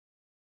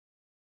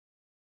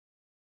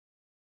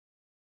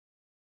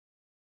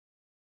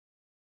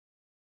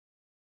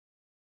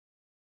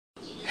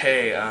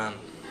Hey, I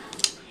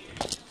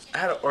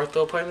had an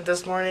ortho appointment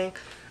this morning.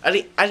 I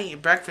didn't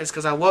eat breakfast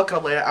because I woke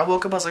up late. I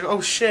was like,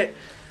 oh shit,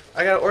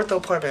 I got an ortho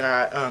appointment.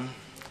 I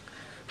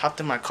hopped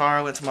in my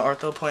car, went to my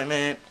ortho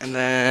appointment, and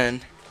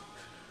then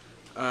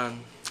I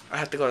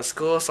had to go to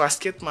school, so I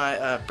skipped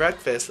my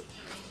breakfast.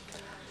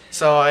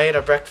 So I ate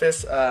a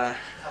breakfast. I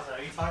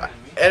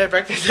ate a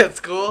breakfast at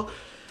school,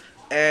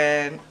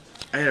 and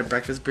I ate a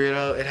breakfast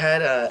burrito. It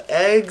had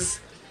eggs,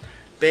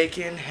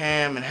 bacon,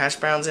 ham, and hash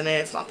browns in it.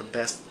 It's not the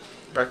best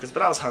breakfast,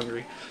 but I was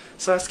hungry.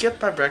 So I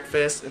skipped my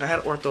breakfast, and I had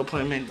an ortho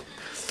appointment.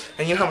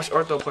 And you know how much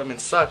ortho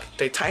appointments suck?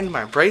 They tightened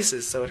my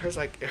braces, so it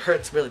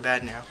hurts really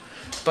bad now.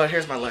 But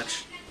here's my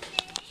lunch.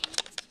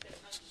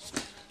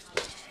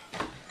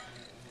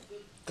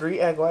 3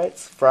 egg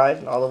whites fried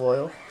in olive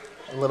oil,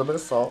 a little bit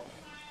of salt,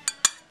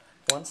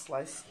 one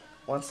slice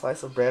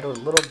of bread with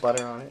a little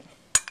butter on it.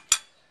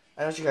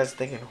 I know what you guys are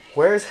thinking,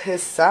 where's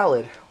his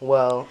salad?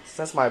 Well,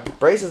 since my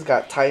braces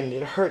got tightened,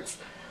 it hurts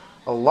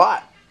a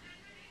lot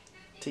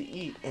to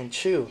eat and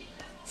chew.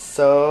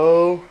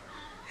 So,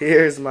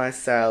 here's my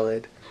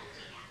salad.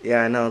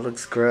 Yeah, I know, it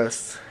looks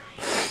gross.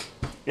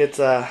 It's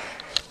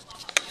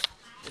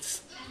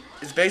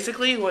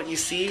basically what you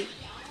see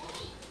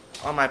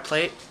on my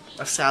plate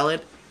of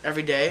salad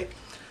every day,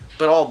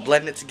 but all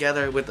blended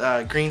together with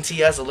green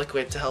tea as a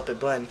liquid to help it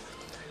blend.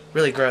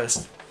 Really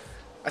gross.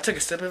 I took a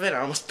sip of it, I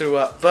almost threw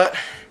up, but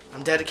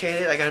I'm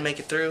dedicated. I gotta make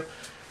it through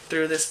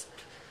this,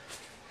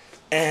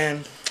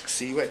 and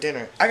see you at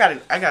dinner. I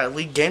got a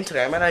league game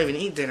today. I might not even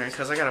eat dinner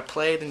because I gotta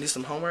play, then do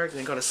some homework,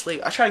 then go to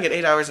sleep. I try to get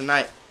 8 hours a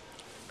night.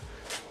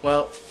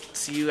 Well,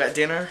 see you at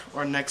dinner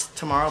or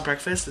tomorrow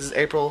breakfast. This is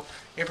April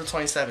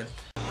 27th.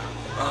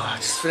 Oh, I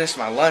just finished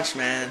my lunch,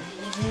 man.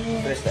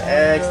 Finished the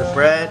eggs, the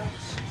bread,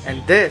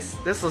 and this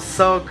was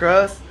so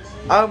gross.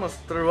 I almost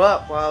threw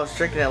up while I was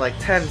drinking it like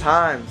 10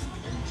 times,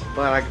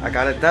 but I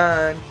got it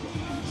done.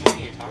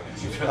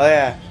 Oh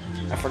yeah,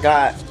 I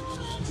forgot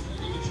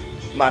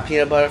my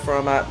peanut butter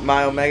for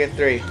my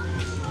omega-3.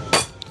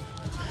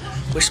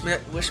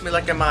 Wish me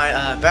luck in my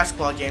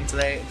basketball game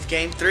today. It's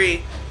game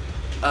 3.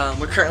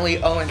 We're currently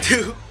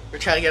 0-2. We're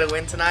trying to get a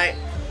win tonight.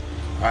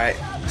 Alright,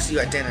 see you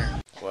at dinner.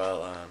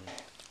 Well,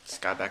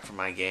 just got back from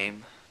my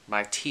game.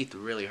 My teeth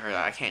really hurt.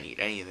 I can't eat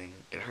anything.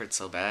 It hurts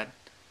so bad.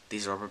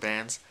 These rubber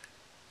bands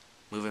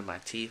moving my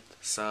teeth.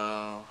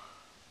 So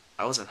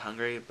I wasn't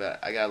hungry, but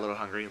I got a little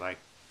hungry like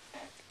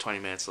 20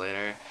 minutes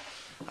later.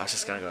 I was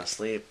just gonna go to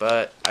sleep,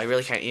 but I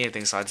really can't eat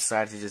anything, so I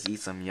decided to just eat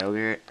some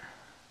yogurt.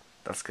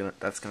 That's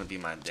gonna be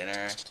my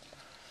dinner.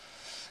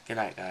 Good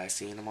night, guys.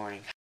 See you in the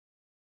morning.